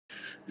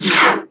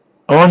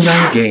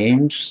Online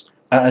games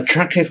are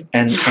attractive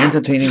and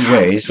entertaining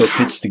ways for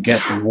kids to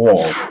get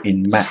involved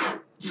in math.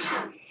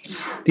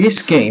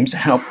 These games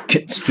help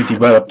kids to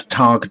develop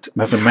target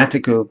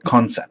mathematical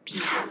concepts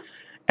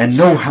and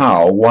know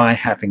how while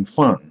having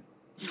fun.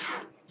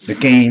 The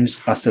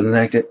games are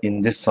selected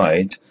in this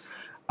site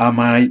are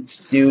my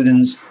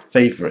students'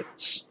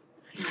 favorites.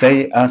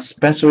 They are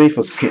especially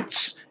for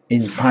kids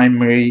in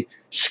primary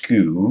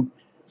school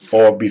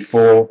or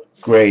before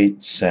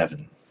grade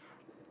 7.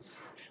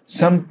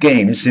 Some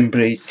games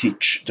simply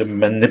teach the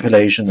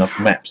manipulation of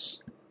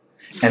maps,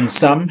 and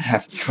some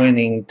have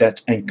training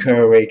that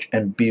encourage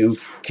and build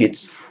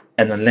kids'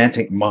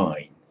 analytic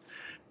mind,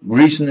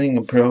 reasoning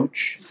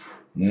approach,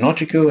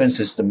 logical and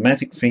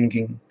systematic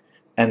thinking,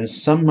 and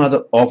some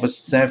other offer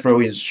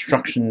several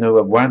instructional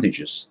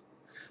advantages,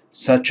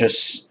 such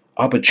as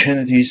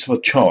opportunities for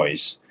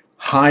choice,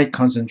 high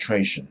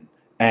concentration,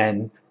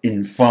 and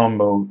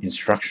informal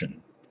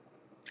instruction.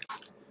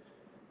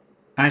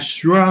 I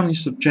strongly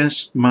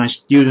suggest my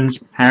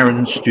students'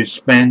 parents to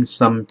spend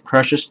some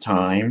precious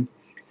time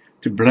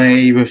to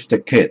play with the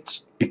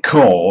kids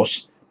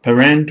because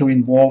parental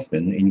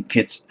involvement in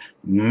kids'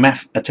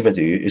 math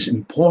activity is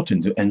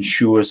important to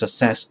ensure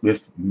success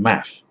with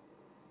math.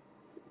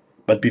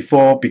 But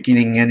before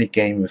beginning any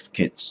game with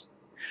kids,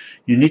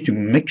 you need to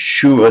make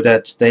sure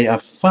that they are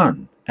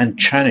fun and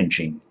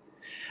challenging,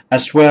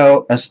 as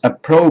well as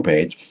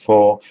appropriate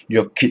for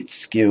your kids'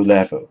 skill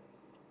level.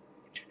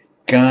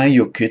 Guide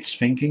your kids'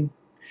 thinking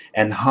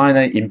and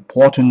highlight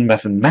important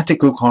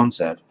mathematical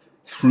concepts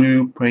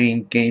through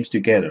playing games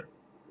together,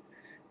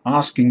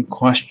 asking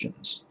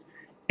questions,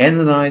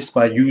 analyze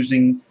by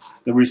using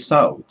the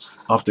results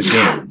of the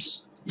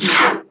games.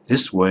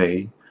 This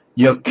way,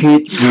 your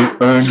kid will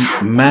earn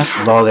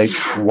math knowledge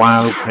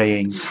while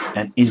playing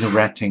and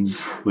interacting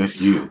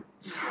with you.